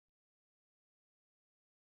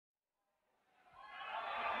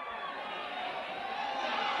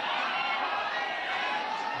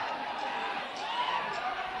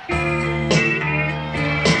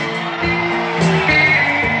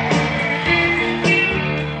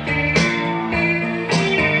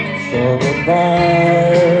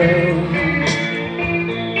fire.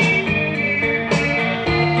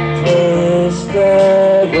 Twist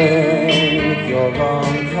with your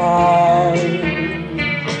long time,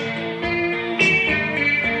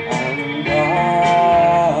 and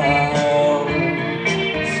I'll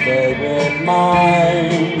stay with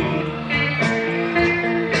mine.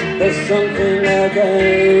 There's something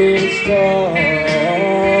against us.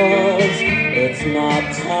 It's not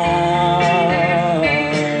time.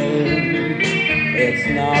 It's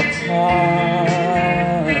not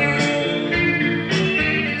time.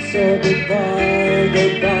 So goodbye,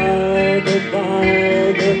 goodbye,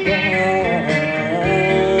 goodbye, goodbye.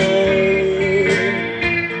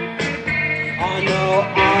 I know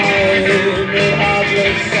I'm the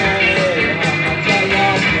ugly say how much I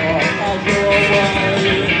love you as you're away.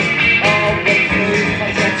 All the truth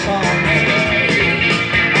has a charm away.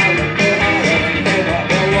 I look behind and never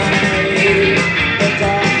away. The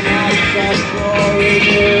dark nights are pouring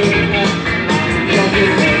in. I'm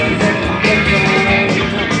looking for a fucking time.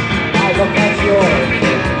 I look at yours,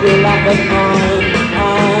 you laugh at mine,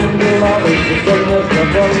 and love is just a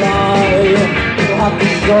miserable lie. You have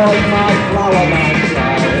destroyed my flower, my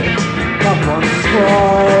child. Not once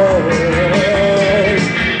twice.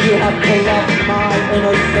 You have corrupt my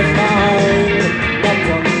innocent mind. Not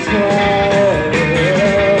once twice.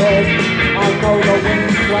 I know the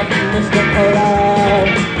windswept mystical air.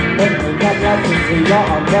 It means I'd like to see your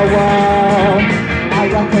underwear. I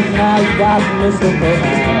recognize that mystical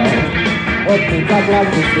air. It means I'd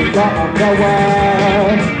like to see your underwear.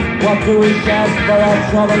 What do we get for our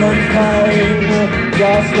trouble and pain?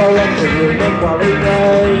 Just go into room and worry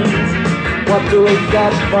rains. What do we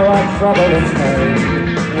get for our trouble and pain?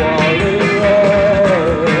 Worry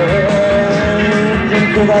rains.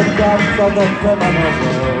 Into the depths of the criminal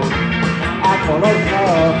world I follow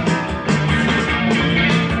her.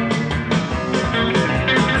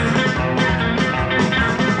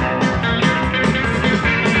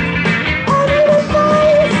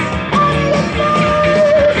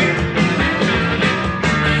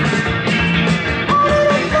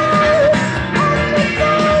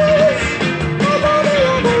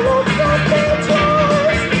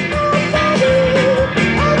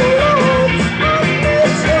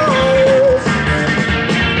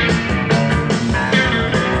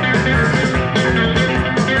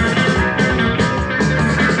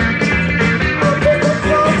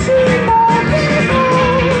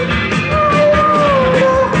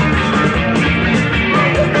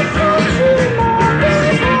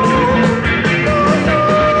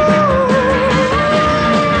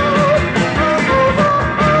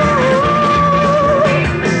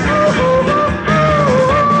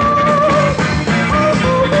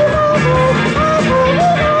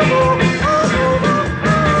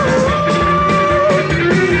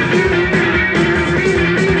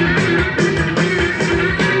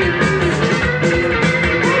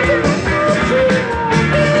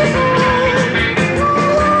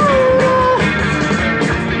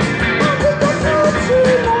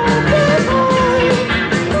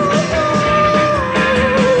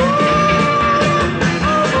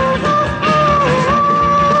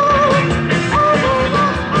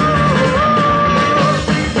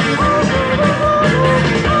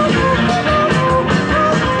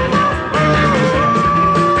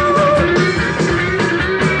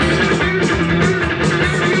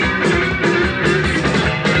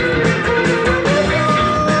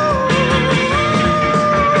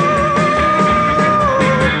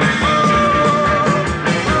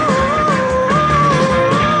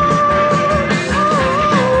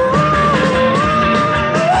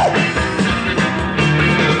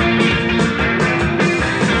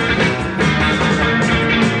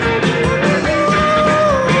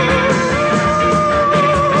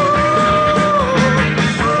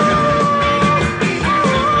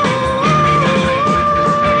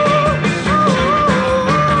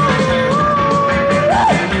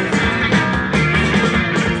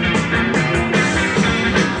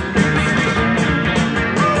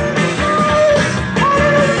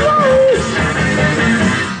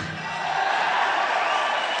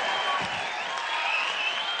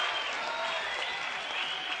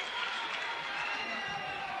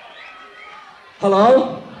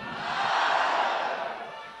 Hello?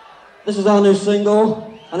 This is our new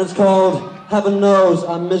single, and it's called Heaven Knows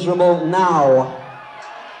I'm Miserable Now.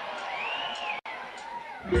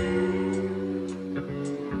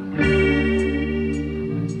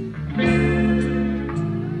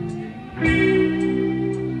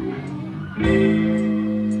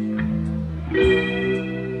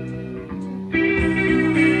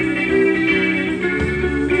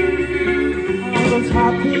 I was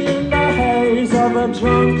happy in the hay. a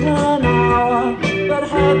drunken hour, but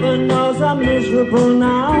heaven knows I'm miserable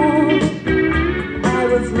now. I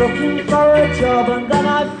was looking for a job and then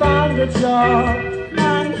I found a job,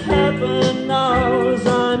 and heaven knows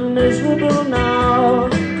I'm miserable now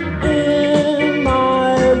in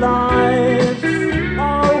my life.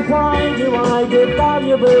 Oh, why do I give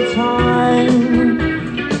valuable time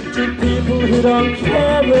to people who don't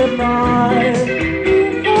care if I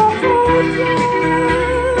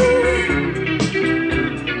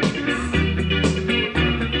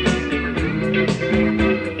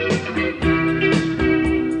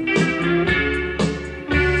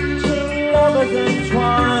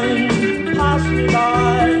pass me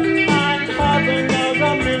by, and heaven knows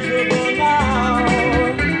I'm miserable now.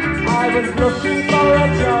 I was looking for a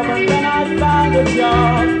job and then I found a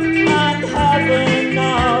job, and heaven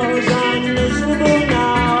knows I'm miserable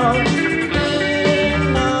now in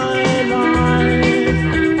my life.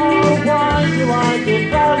 Oh, why do I give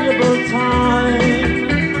valuable time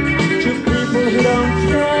to people who don't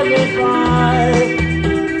care if I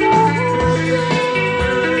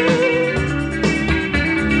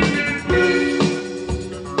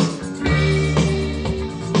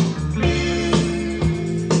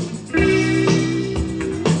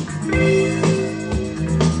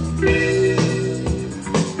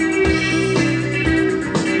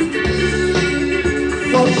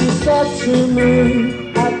to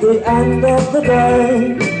me at the end of the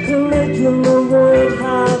day, Caligula would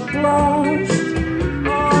have blushed.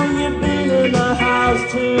 Oh, you've been in the house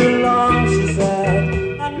too long, she said,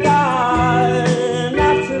 and I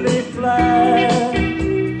naturally fled.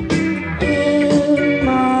 In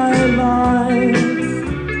my life,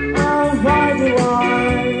 oh, why do I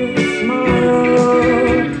smile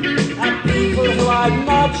at people who I'd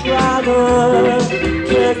much rather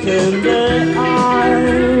kick in the eye?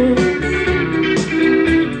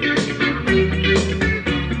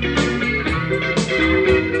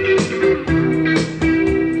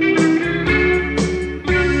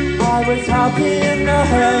 Happy in the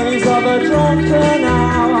haze of a drunken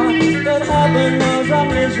hour, but heaven knows I'm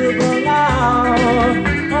miserable now.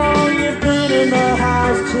 Oh, you've been in the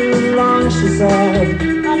house too long, she said,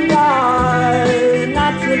 and I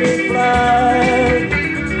naturally fled.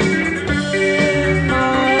 In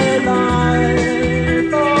my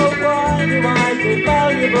life, oh, why do I give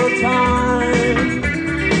valuable time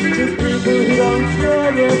to people who don't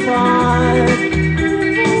care if I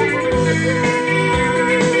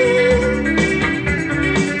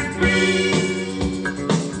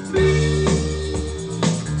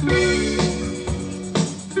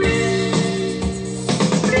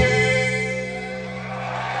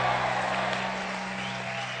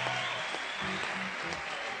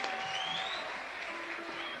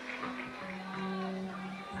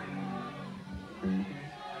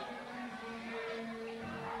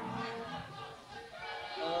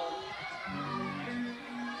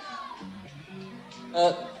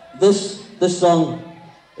This song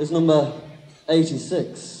is number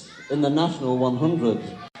 86 in the National 100.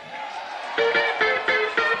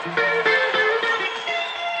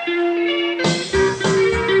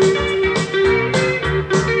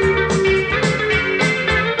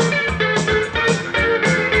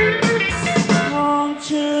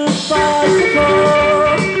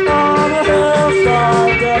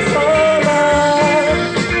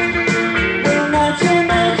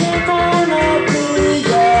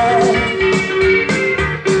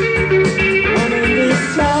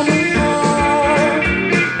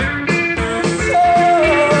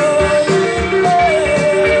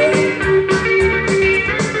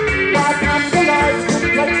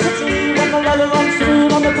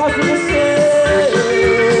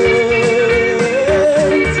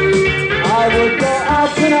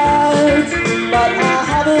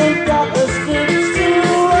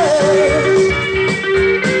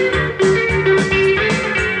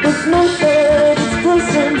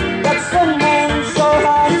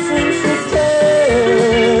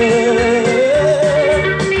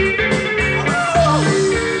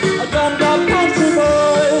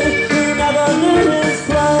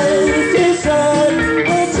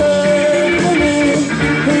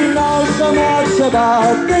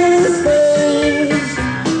 About these things,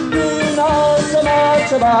 you know so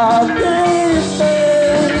much about these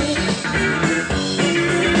things.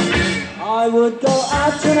 I would go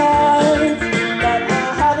out tonight, but I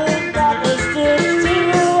haven't got the stick to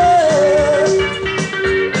it.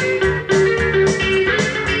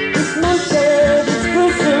 This man said it's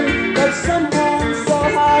gruesome that someone so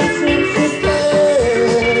handsome should care.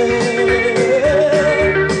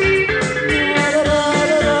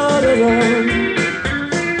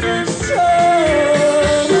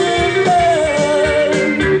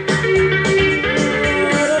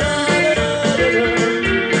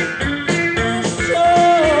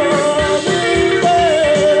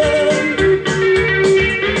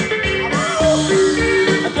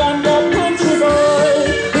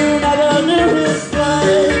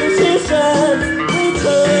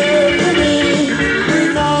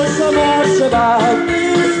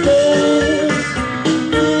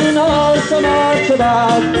 much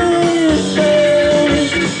about these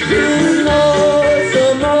things. You know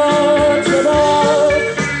so much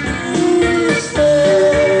about these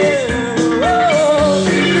things.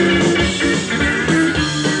 Oh.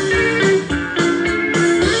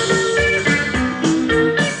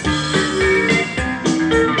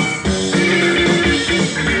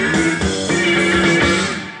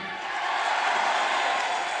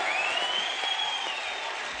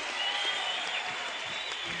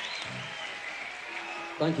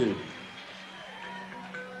 Thank you.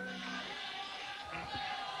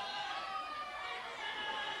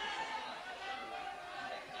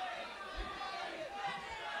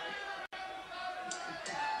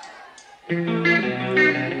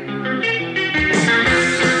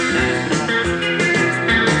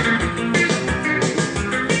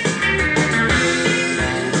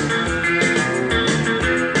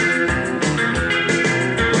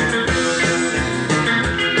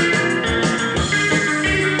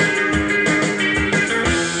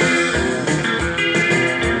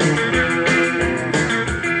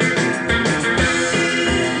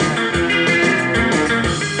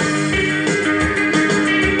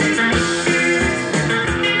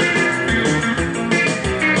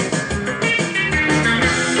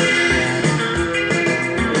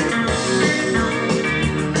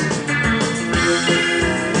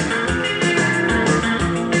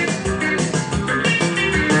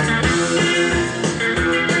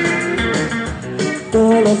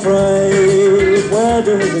 Still afraid, where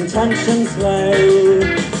do his intentions lay?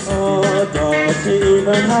 Or does he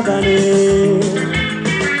even have any?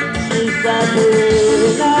 She said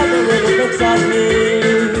he never really looks at me.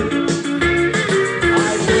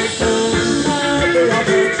 I give him every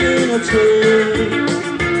opportunity.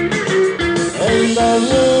 In the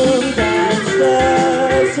room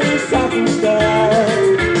downstairs, he sat and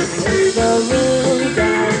stared. In the room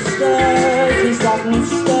downstairs, he sat and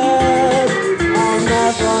stared. I'll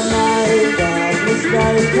never make that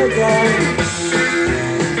mistake again.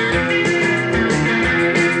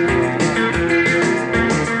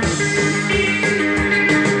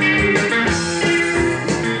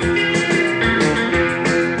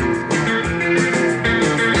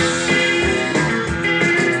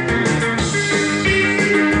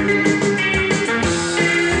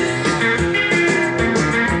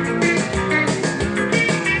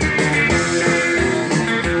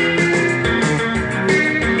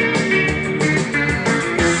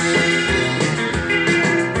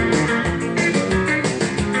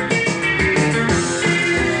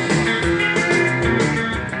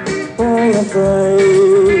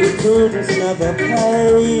 Afraid prudence never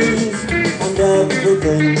pays, and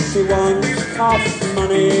everything she wants costs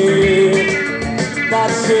money. But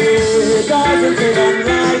she doesn't even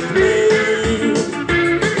like me,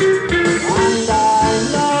 and I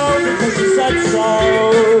know because she said so.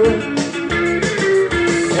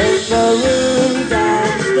 In the room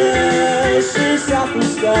downstairs, she sat and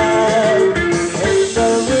stared. In the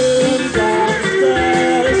room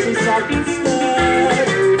downstairs, she sat and stared.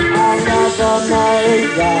 I'll never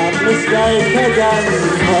make that mistake again.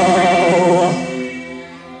 Oh.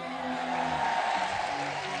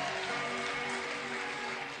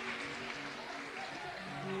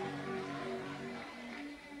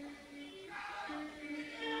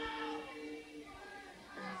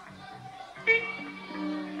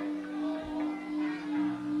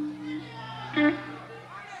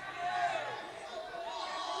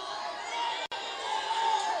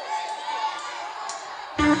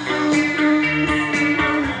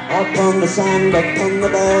 Up on the sand, up on the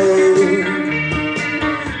bay,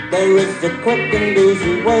 there is the quick and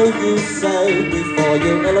easy way you say. Before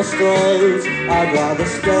you illustrate, I'd rather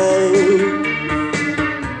stay.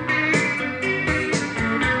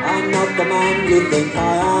 I'm not the man you think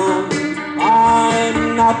I am.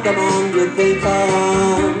 I'm not the man you think I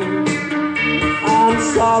am. I'm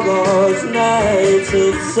sorrow's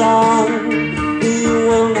native son. He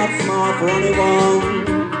will not smile for anyone.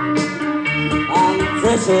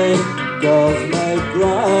 Pretty girls make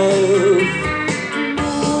grave.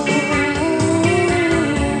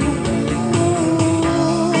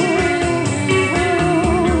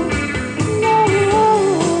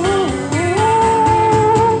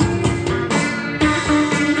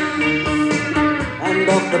 And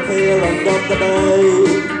up the pier and up the bay,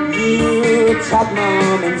 you tap my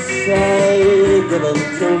arm and say, give in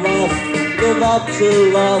to lust, give up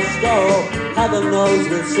to lust. Oh, heaven knows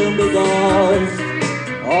we'll soon be gone.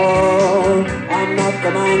 Oh, I'm not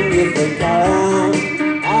the man you think I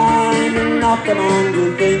am. I'm not the man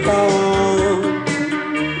you think I am.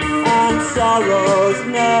 I'm sorrow's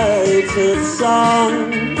native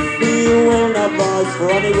son. He will not rise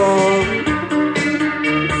for anyone.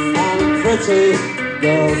 pretty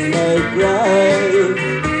girls make grey.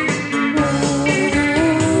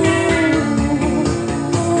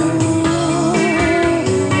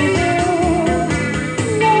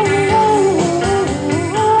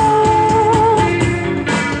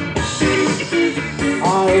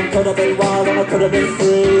 I could have been wild and I could have been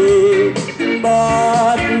free,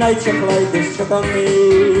 but nature played this trick on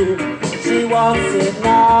me. She wants it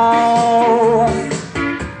now,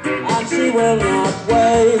 and she will not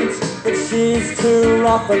wait, but she's too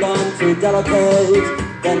ruffled and too delicate.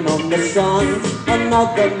 Then on the sun,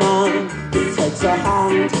 another man, he takes her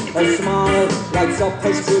hand, her smile lights up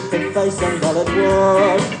her stupid face, and well it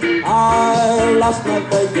would. I lost my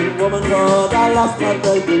faith in womanhood, I lost my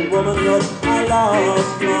faith in womanhood, I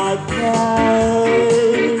lost my faith.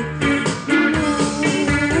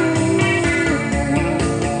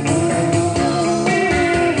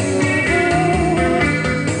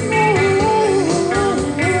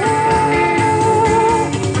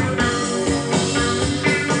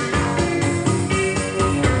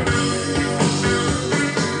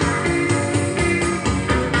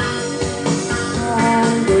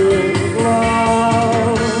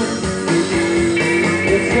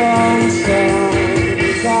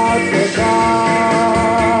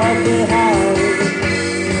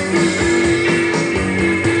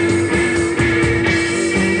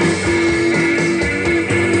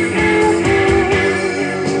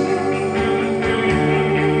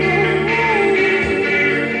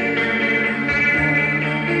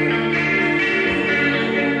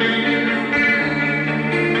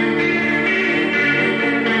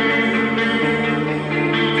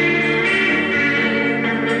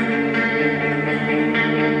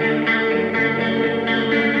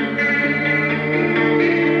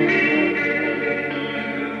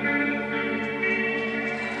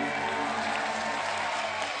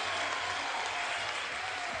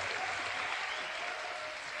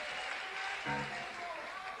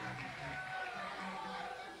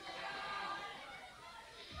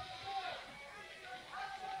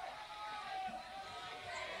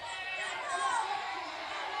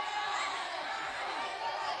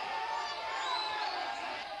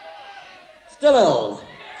 Still.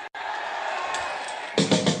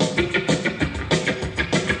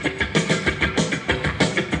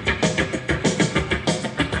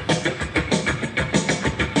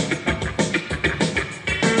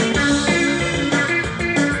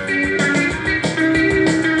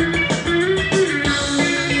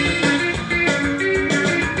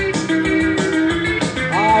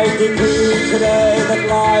 I decree today that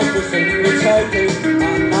life is simply taking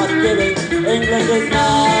and not giving. England is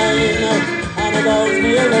mine, and it owes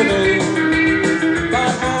me a living.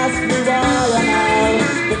 But ask me why am I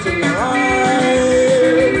spitting your eye?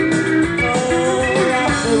 Oh,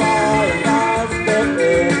 ask me why am I spitting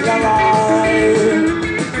your eye?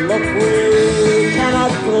 Look, we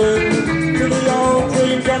cannot cling to the old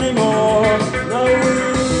dreams anymore. No,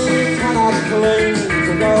 we cannot cling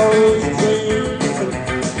to those dreams.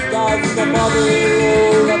 Does the body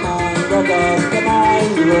rule the mind, or does the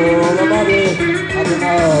mind rule the body? I don't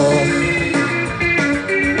know.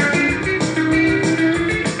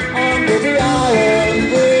 Under the iron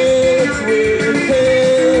bridge we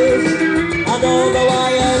kissed, and although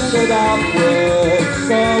I ended up with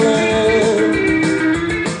solid,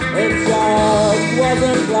 it just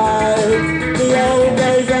wasn't like the old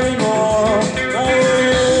days anymore. No,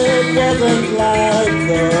 it wasn't like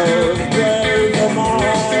those days of mine.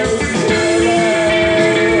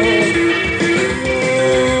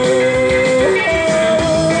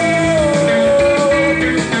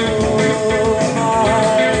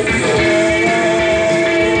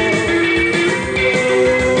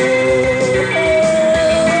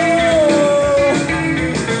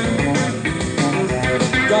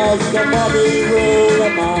 Does the body rule the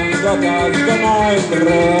mind, or does the mind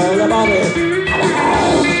rule the body?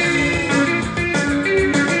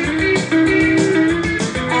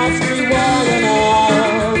 Ask me why and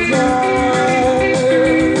I'll die.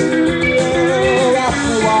 Oh, ask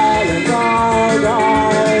me why and I'll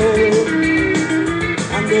die.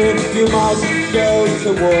 And if you must go to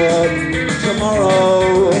work tomorrow,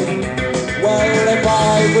 well, if I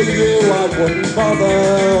were you, I wouldn't bother.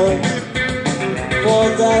 For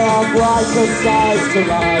there are brighter sides to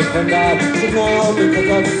life, and I should know because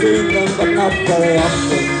I've seen them, but not very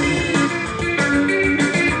often.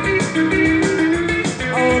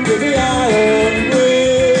 Under the iron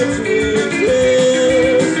bridge we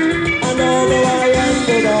kissed, and although I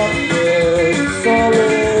ended up with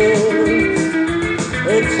solid,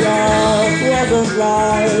 it just wasn't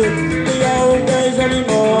like the old days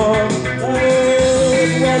anymore. It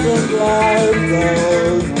wasn't like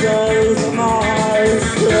those days.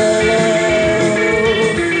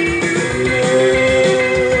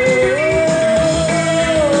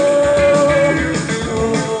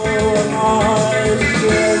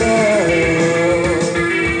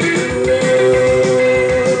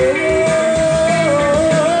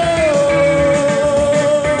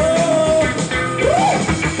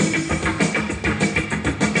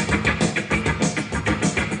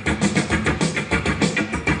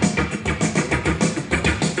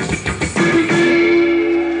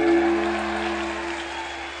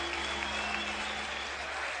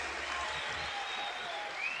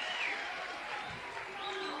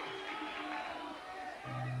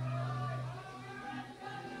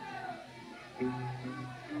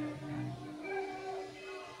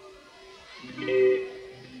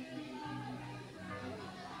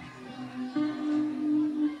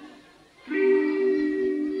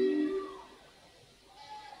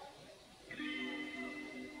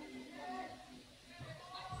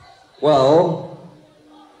 Well,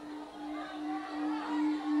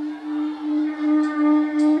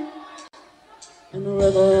 in a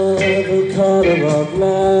river the color of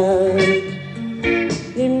lead,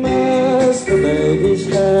 he must have made his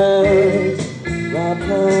head, wrap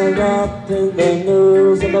her up in the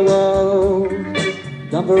news of the world,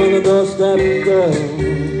 dump her on the doorstep and go.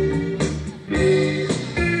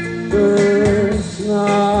 This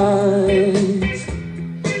night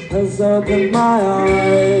has opened my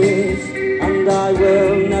eyes, and I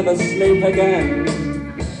will never sleep again.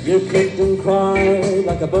 You kicked and cried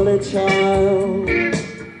like a bullied child,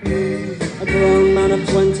 a grown man of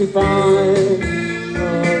 25.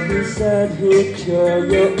 Oh, he said he'd cure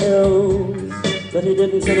your ills, but he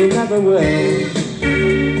didn't and he never will.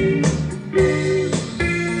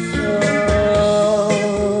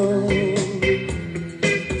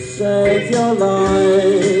 So save your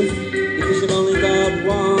life, because you've only got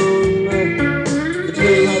one. The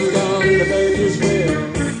dream has gone, the baby's real.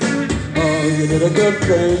 Oh, you did a good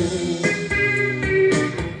thing.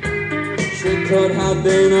 She could have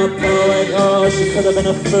been a poet, or she could have been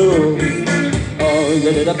a fool. Oh,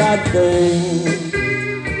 you did a bad thing.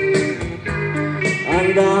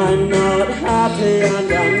 And I'm not happy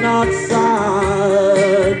and I'm not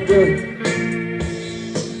sad.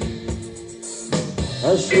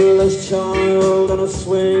 A shoeless child on a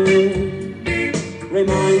swing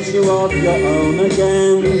reminds you of your own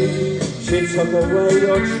again. She took away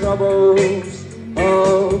your troubles,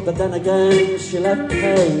 oh, but then again she left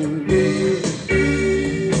pain.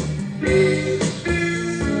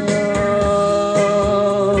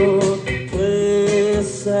 Oh, please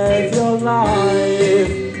save your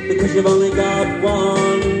life, because you've only got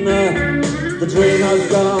one. The dream has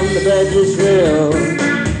gone, the bed is real.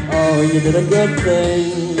 Oh, you did a good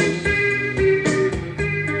thing.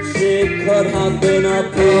 She could have been a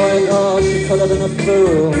poet, or she could have been a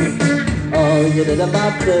fool. Oh, you did a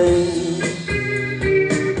bad thing.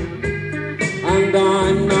 And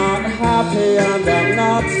I'm not happy and I'm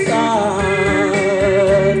not sad.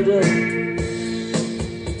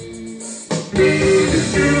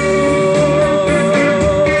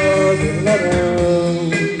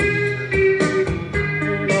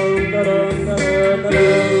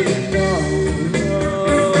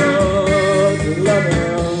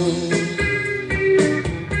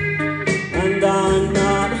 And I'm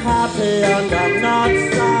not happy and I'm not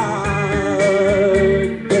sad.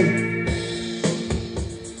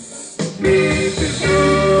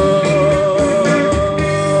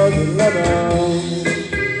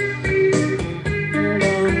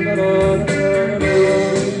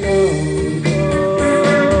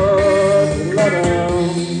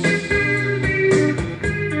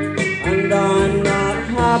 And I'm not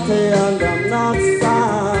happy and I'm not sad.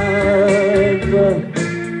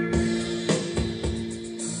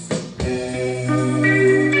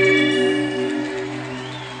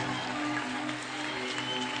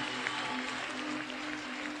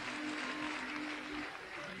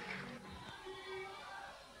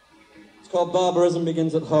 It's called Barbarism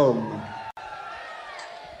Begins at Home.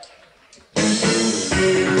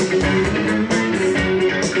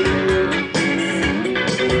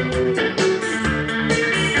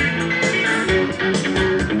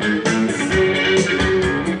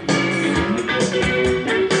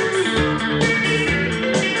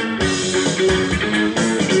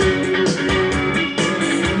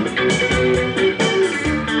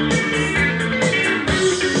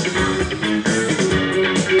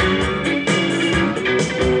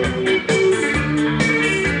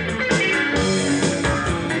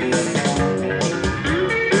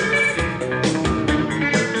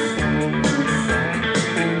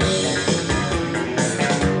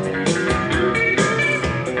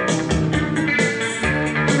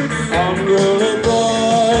 Unruly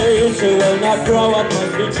boys who will not grow up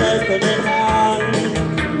must be taken in hand.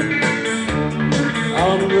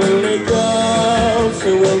 Unruly girls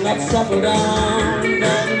who will not settle down,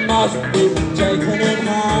 they must be taken in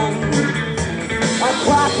hand. A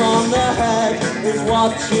crack on the head is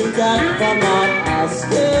what you get for not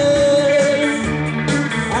asking.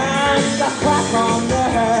 And a crack on the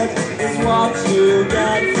head is what you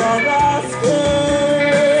get for asking.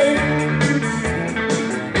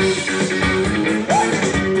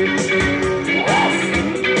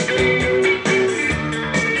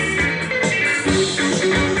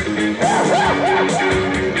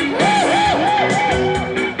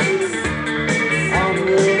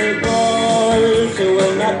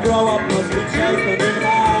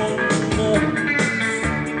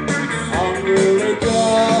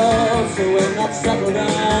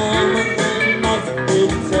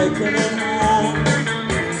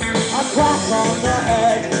 on the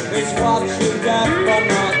head is what you get for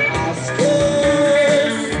not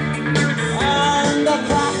asking. And a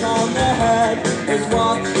crack on the head is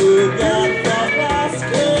what you get for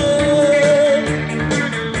asking.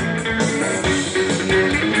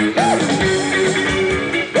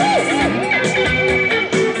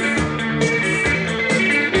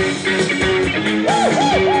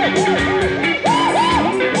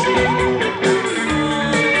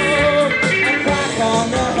 A crack on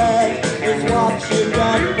the head is what you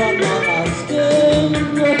get for not asking.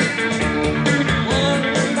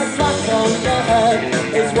 And a crack on the head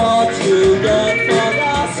is what you get for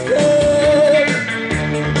asking.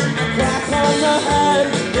 A crack on the head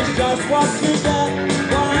is just what you get.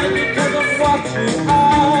 Why? Because of what you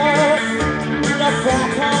are. And a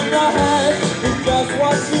crack on the head is just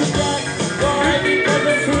what you get. Why? Because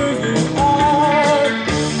of who you are.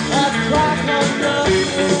 A crack on the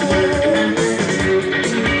head.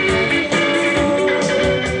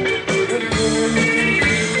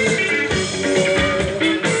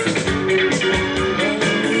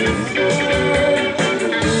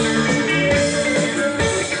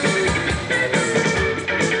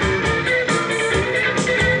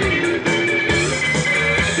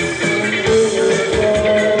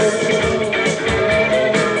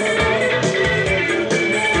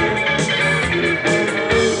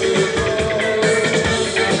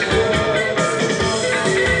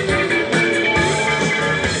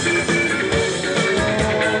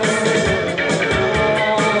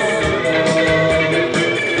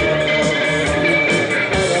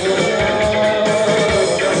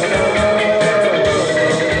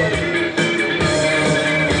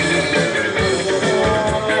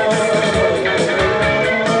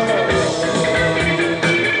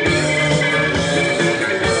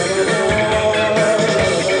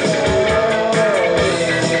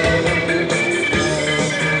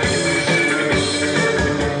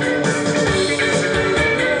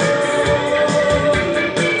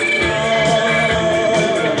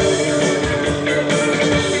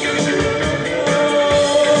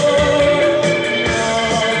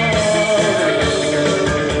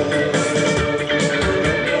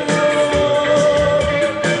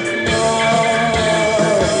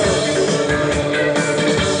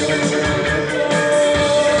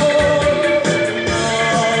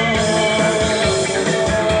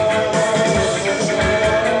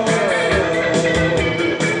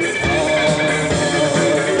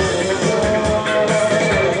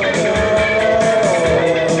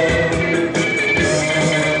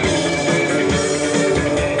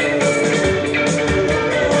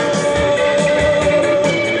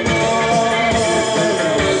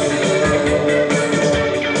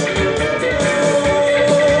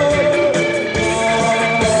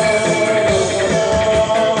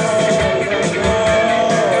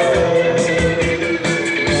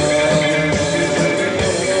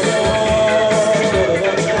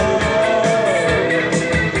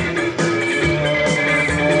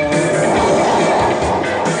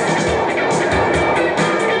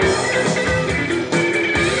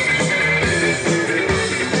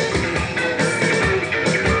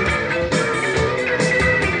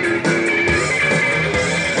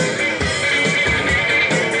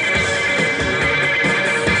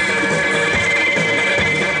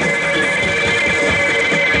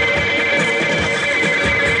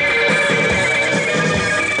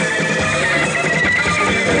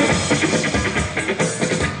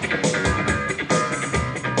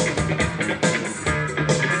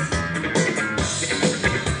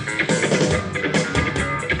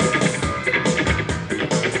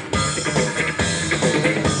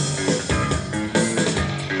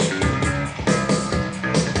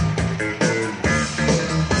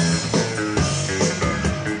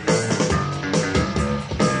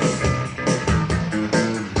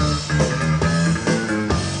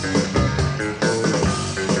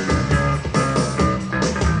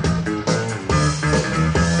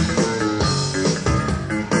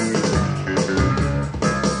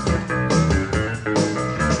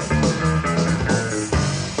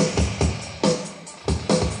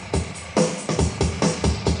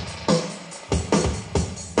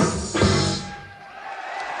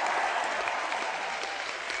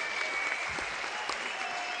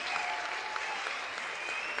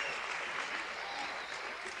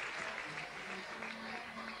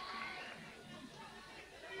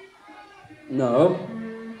 No.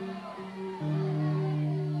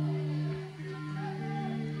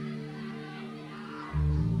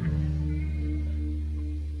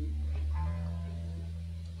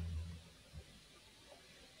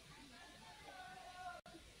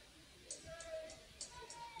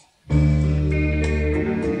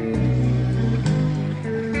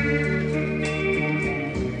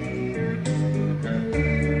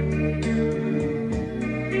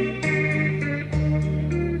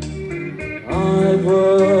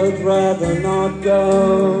 not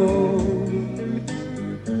go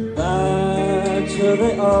back to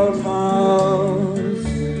the old house.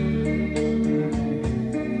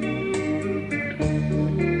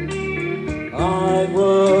 I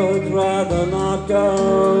would rather not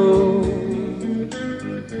go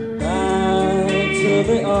back to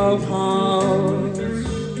the old house.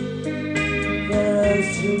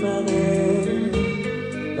 There's too many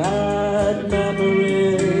bad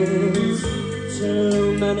memories,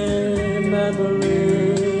 too many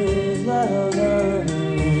memories left.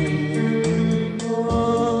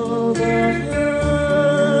 Oh, the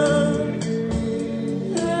hurt.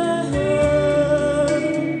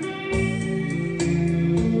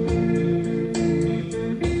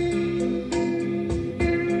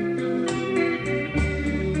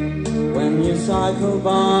 When you cycle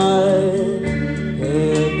by,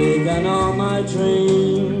 here began all my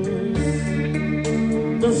dreams.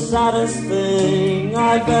 The saddest thing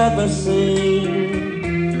I've ever seen.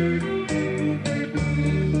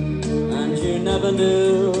 And you never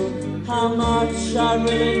knew how much I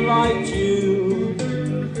really liked you,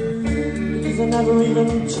 because I never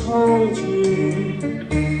even told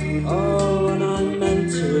you. Oh, and I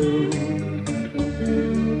meant to.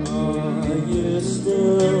 Are you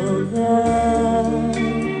still there?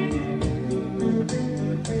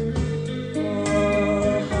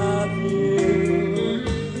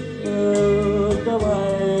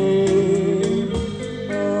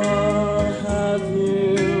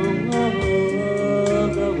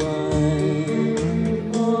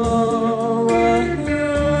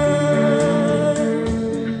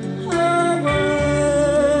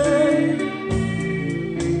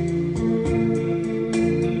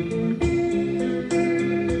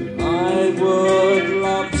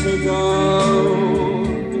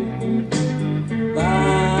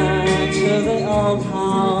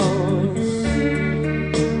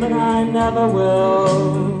 Never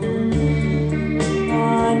will,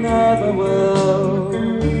 I never will,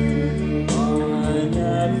 I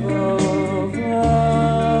never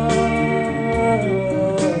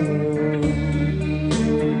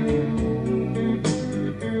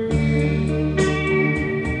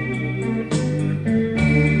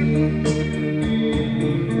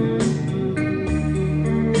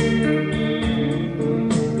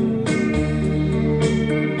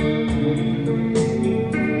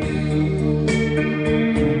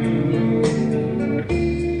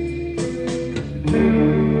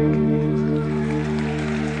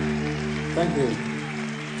Thank you.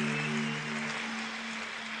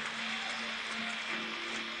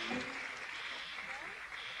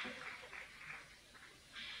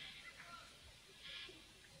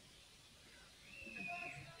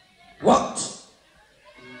 What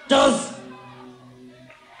does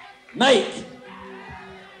make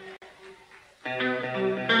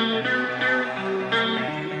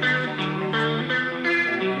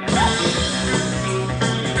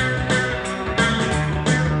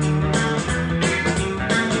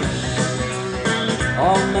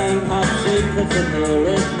all men have secrets and here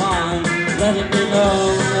is mine. Let it be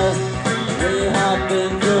known we have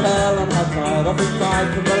been through hell and have tried off and tried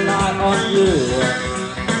to rely on you.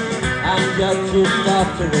 And yet you start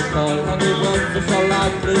to recall how we weren't just so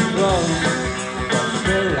lightly thrown. But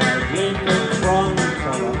still I gleam in front of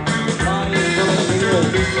a lying believing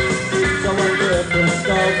you. So I different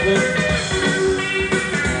stars with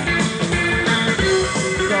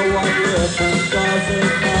So I different stars in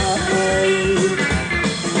my head.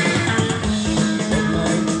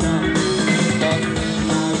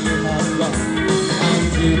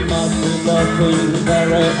 You must be looking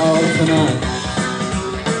very old tonight.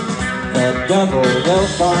 The devil will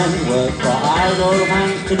find work for idle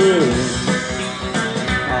hands to do.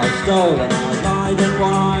 I stole and I lied and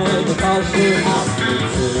why? Because you asked me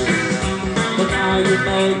to. But now you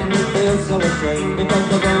make me feel so ashamed because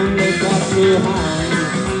I've only got two hands.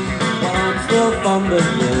 But I'm still fond of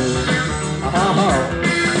you. Oh.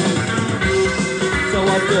 So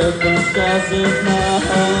what difference does it make?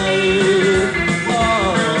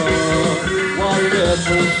 What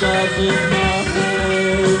difference does it make?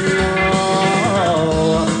 No,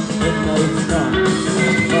 it makes none.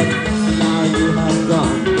 But now you have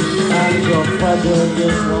gone, and your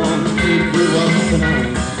prejudice won't keep you up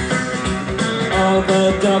tonight. Oh, the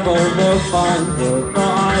devil will find work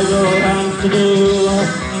for idle hands to do.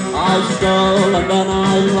 I stole and then I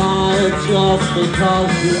lied just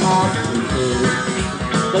because you asked me to.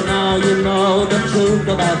 But now you know the truth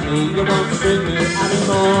about me, you won't see me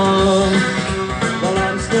anymore. Well,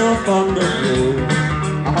 I'm still fond of you.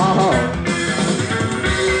 Oh,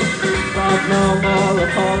 but no more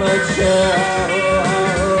apologies,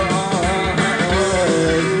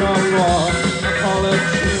 no more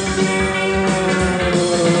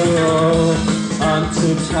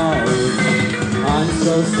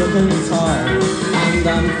so sick and tired, and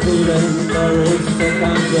I'm feeling very sick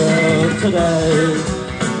and blue today.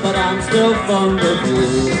 But I'm still fond of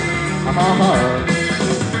you.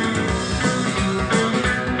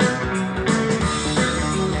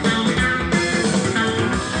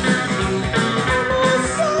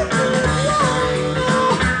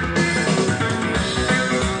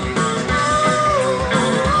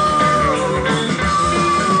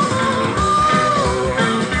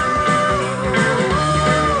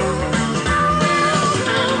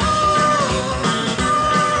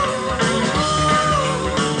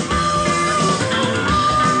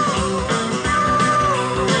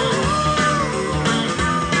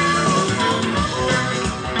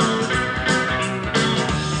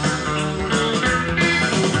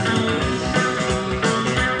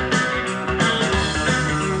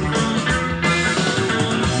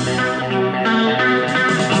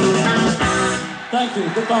 Thank you.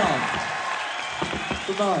 Goodbye.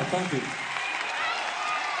 Goodbye. Thank you.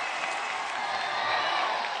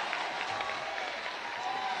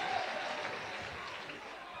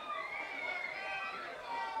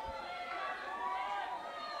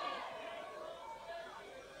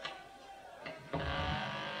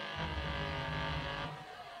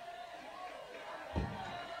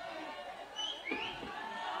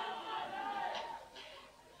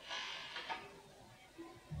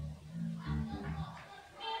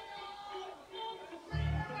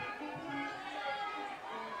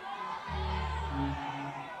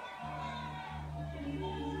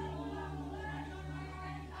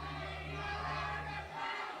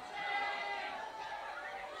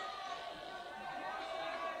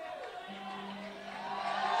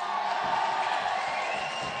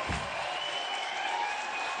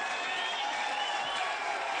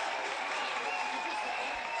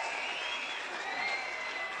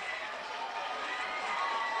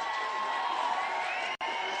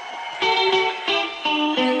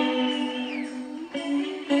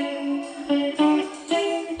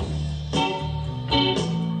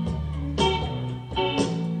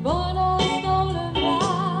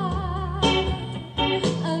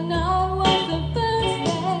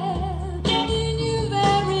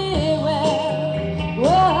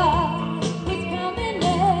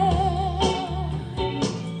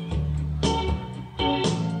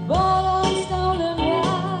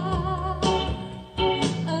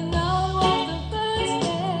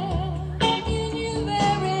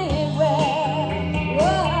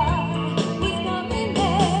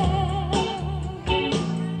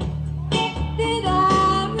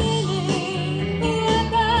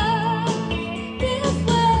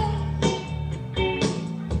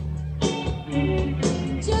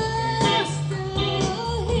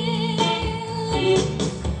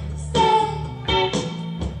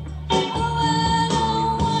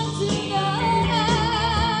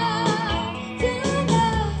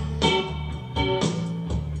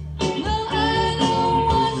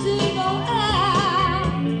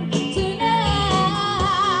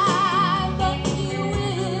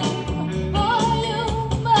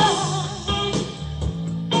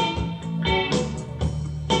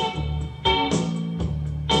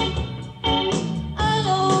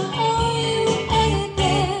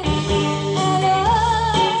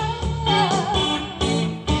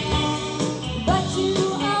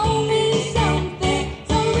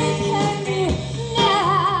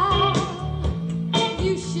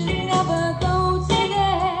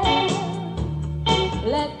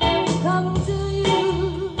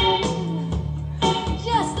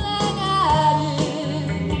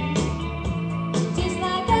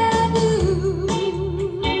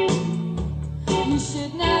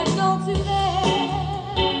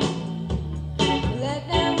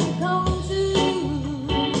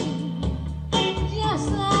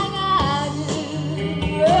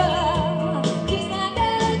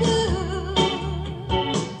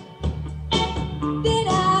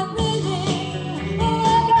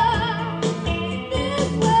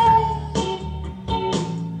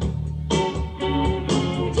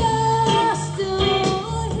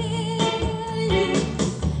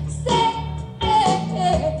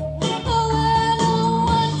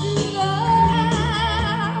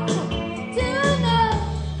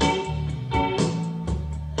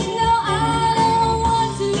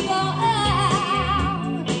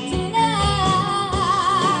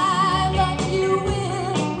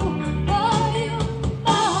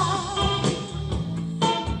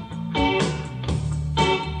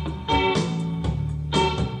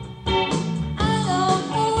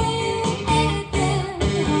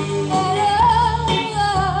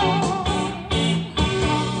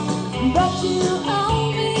 But you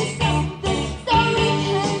owe me something, so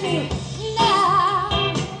repay me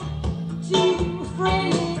now.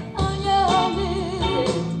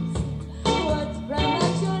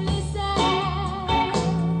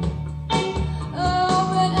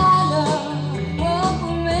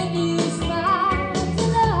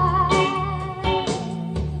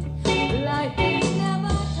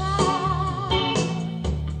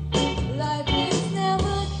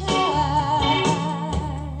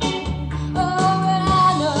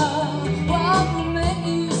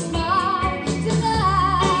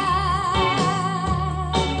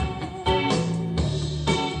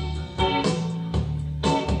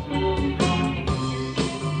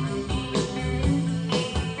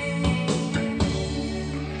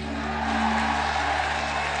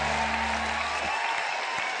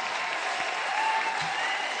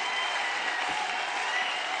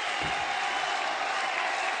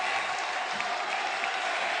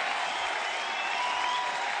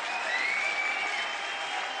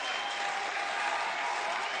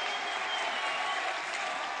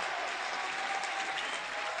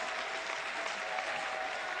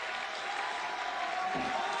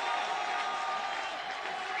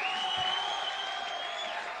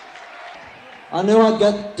 I knew I'd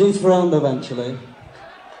get dethroned eventually.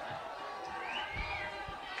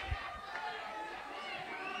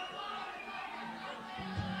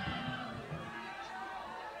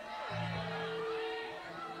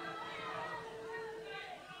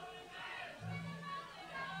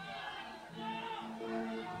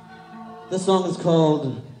 This song is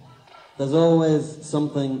called There's Always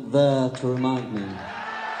Something There to Remind Me.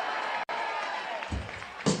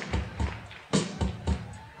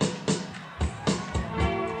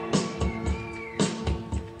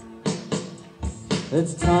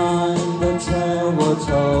 It's time the tale we're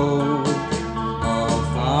told of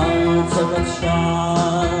how you took a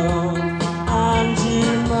child and you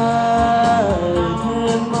made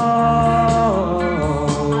him old.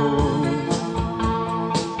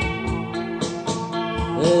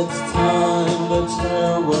 It's time the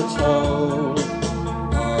tale we're told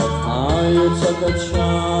of how you took a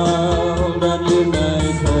child and you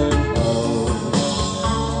made him old.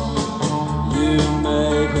 You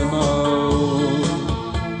made him old.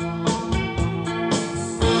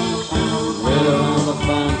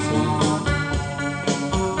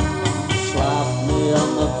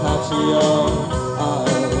 I'll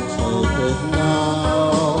take it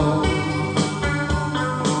now.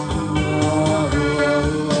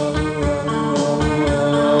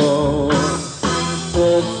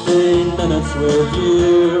 15 minutes with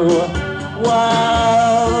you,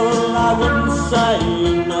 well, I wouldn't say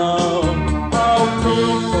no. Oh,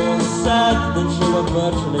 people said that you were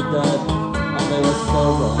virtually dead, and they were so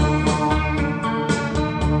wrong.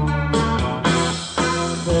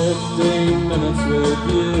 15 minutes with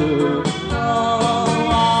you, oh,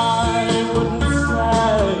 I wouldn't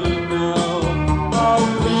say no. Oh,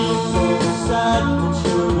 people said that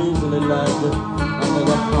you were easily led, and they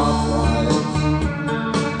were half right.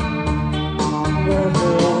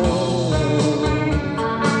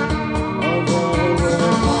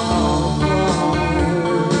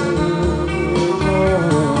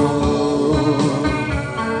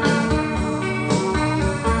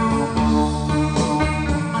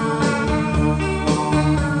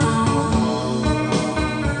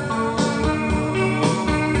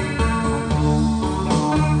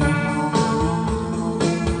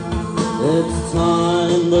 It's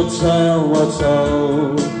time the tale we're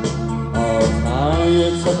told of how you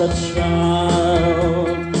took a child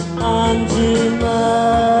and you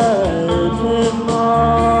made him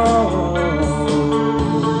old.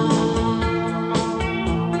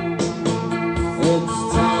 It's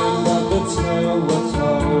time that the tale we're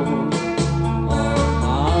told of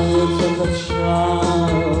how you took a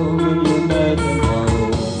child and you made him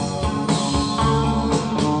old.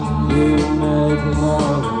 You made him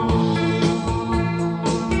old.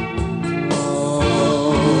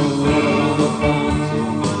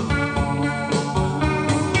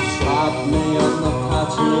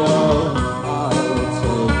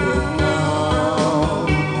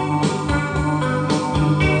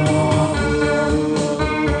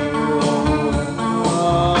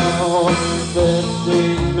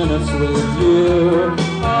 With you,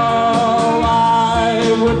 oh, I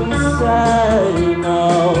wouldn't say no.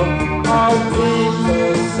 Oh,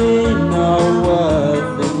 people see no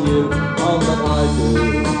worth in you, all that I do.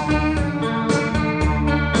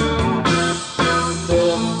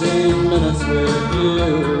 15 minutes with you,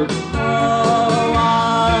 oh, I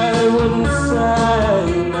wouldn't say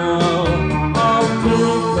no. Oh,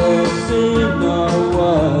 people see no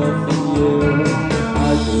worth in you,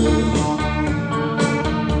 I do.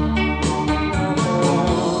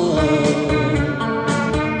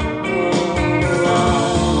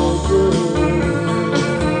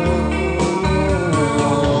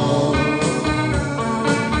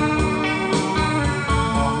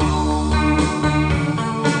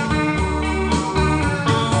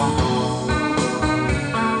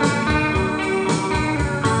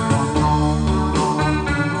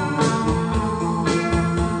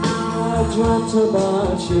 I dreamt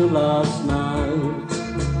about you last night,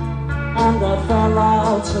 and I fell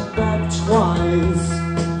out of bed twice.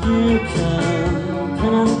 You came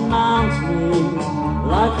and mount me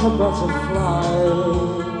like a butterfly.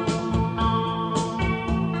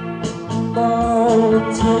 Oh,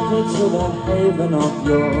 take me to the haven of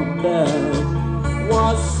your bed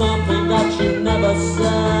was something that you never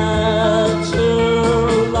said.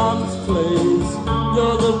 Two lungs, please.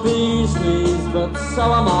 You're the bee's knees, but so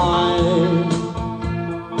am I.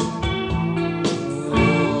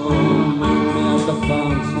 Oh, meet me at the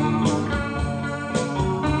fountain,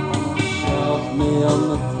 shove me on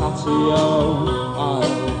the patio,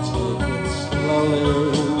 I'll take it slowly.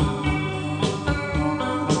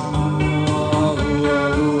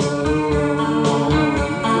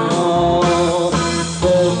 Oh,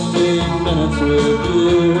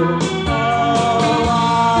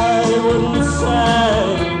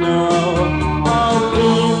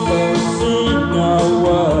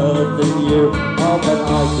 that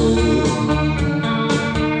I do.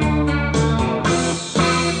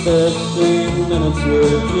 15 minutes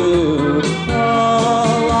with you.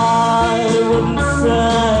 Oh, I wouldn't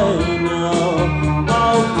say no.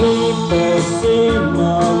 Oh, people see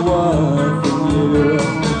no worth in you.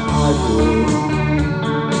 I do.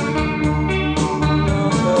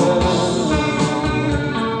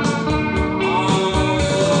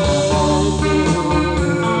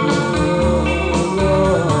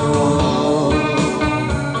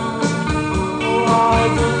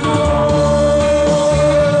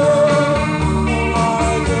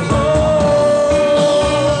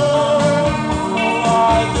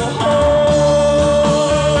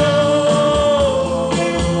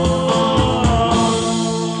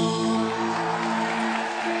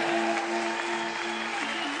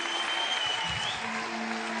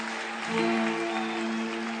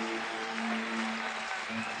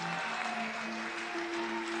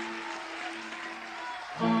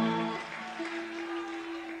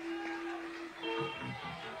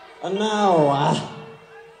 And now,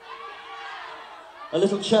 a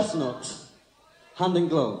little chestnut, hand in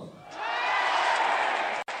glove.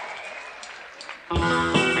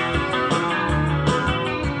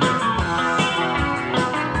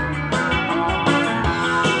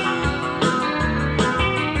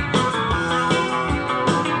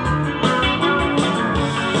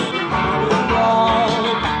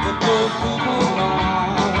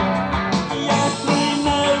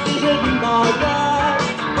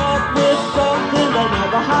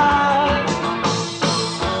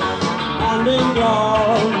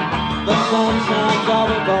 The sun shines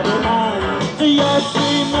everybody night. Yes, she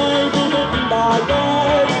may be hidden by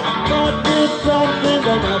God, but with something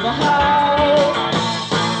they never had.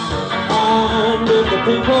 And if the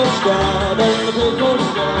people stare, then the people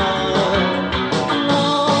stare. No,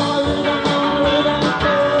 I really don't know, I really don't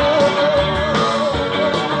care.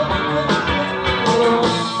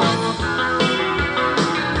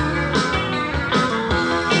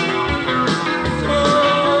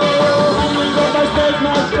 And we go by stage,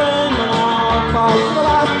 my friend, and I'll fight the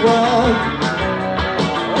last word.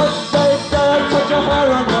 If they dare touch a hair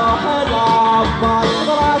on your head, I'll fight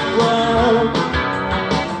the last word.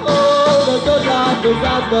 Oh, the good life is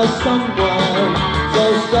out there somewhere, so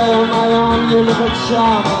stay on my own, you little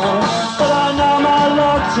charmer. But I know my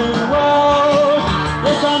love too well.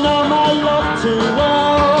 Yes, I know my love too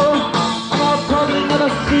well. And I'll probably never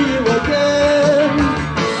see you again.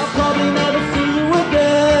 I'll probably never see you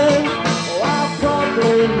again. Oh, I'll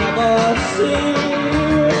probably never see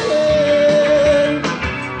you again.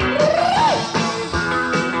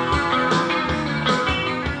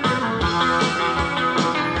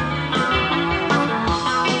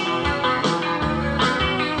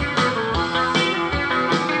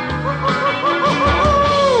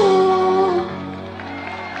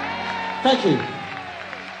 Thank you.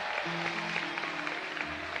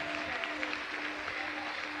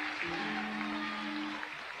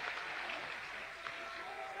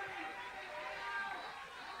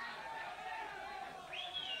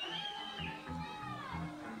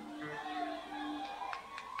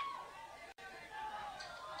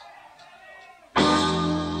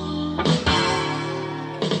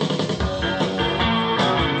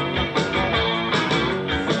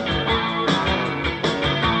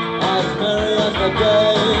 As merry as the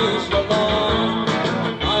days were long,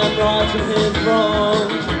 I am righting his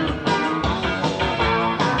wrongs.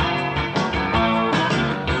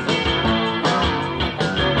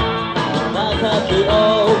 That's at the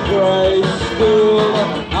old grey school,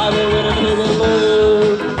 I will win and he will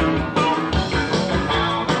lose.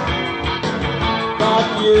 But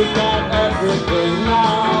you've got everything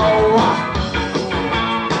now.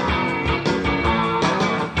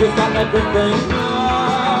 You've got everything now.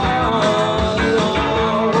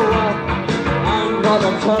 What a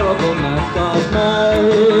terrible mess I've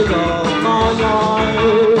made of my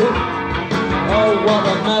life. Oh, what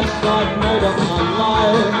a mess I've made of my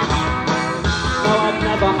life. No, I've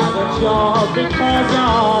never had a job because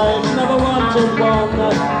I've never wanted one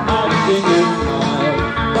that I've seen you cry,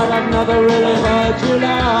 but I've never really heard you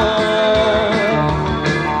laugh.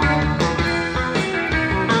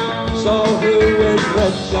 So who is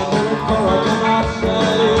rich and who is poor, I cannot say.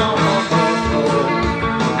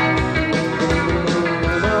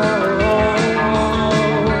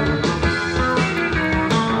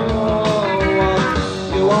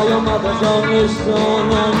 Your mother's only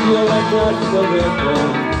son and you're a dreadful little.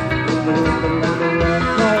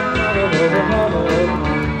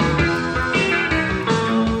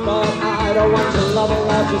 But I don't want to love her,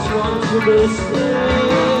 I just want to be seen.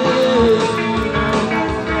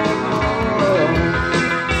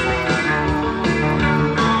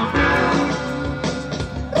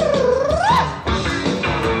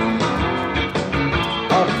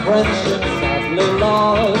 friendship sadly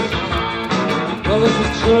lost. Well, this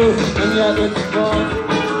is true, and yet it's fun.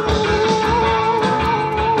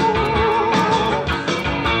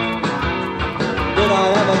 Did I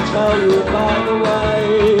ever tell you, by the way,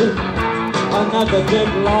 I never did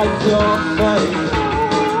like your face?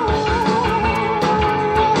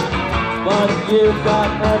 But you've got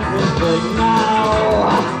everything now.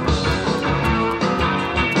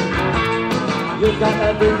 You've got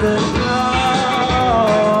everything now.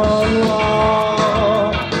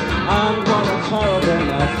 And what a terrible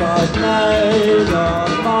mess I've made of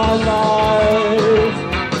my life.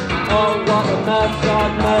 Oh, what a mess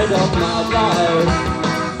I've made of my life.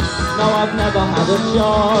 No, I've never had a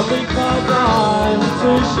job because I'm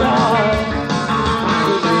too shy.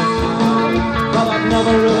 But I've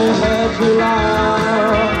never really heard you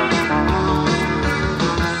laugh.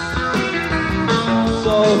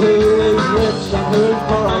 So who is rich and who is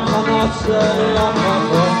poor, I cannot say. I'm not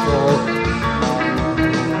poor.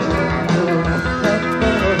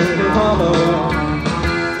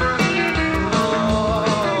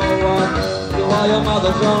 You are your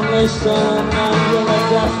mother's only son, and you're a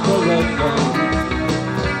desperate thing.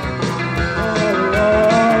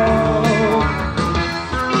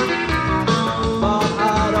 But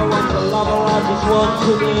I don't want to love her, I just want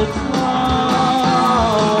to be tied.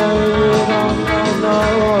 Oh no,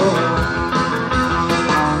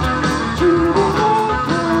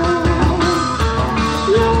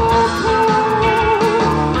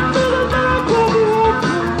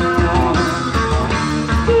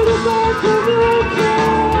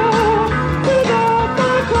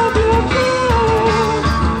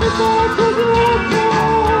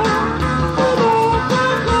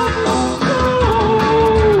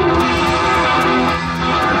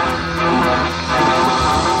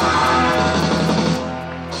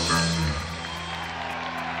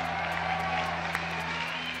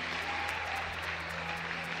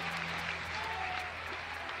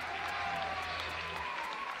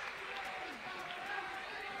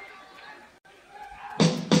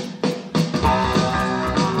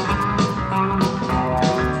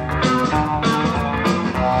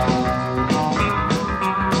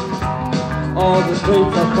 all the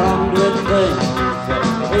streets are crammed with things,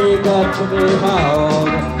 eager to be held.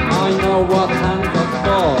 I know what hands are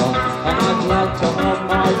for, and I'd like to help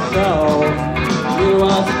myself. You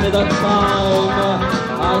asked me the time,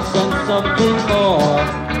 I sent something more,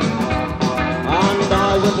 and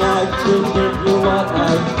I would like to give you what I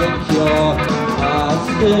think you're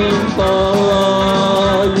asking for.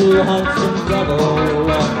 You handsome devil,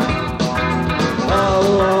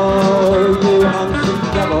 oh, you handsome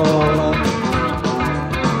devil.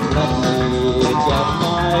 Let me get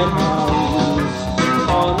my hands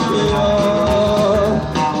on your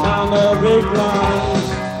mammary glands,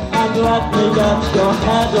 and let me get your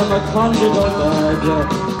head on the conjugal bed.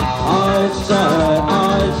 I say,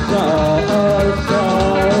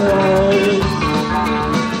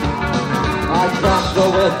 I crack the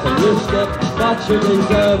whip and you skip, but you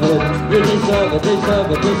deserve it, you deserve it, deserve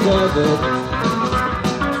it, deserve it.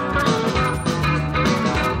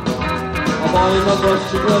 Boy in the bush,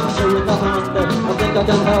 she grips her with the hand. I think I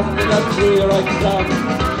can help you get through your exam.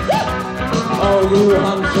 Oh, you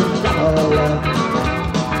handsome devil.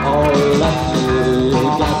 Oh, let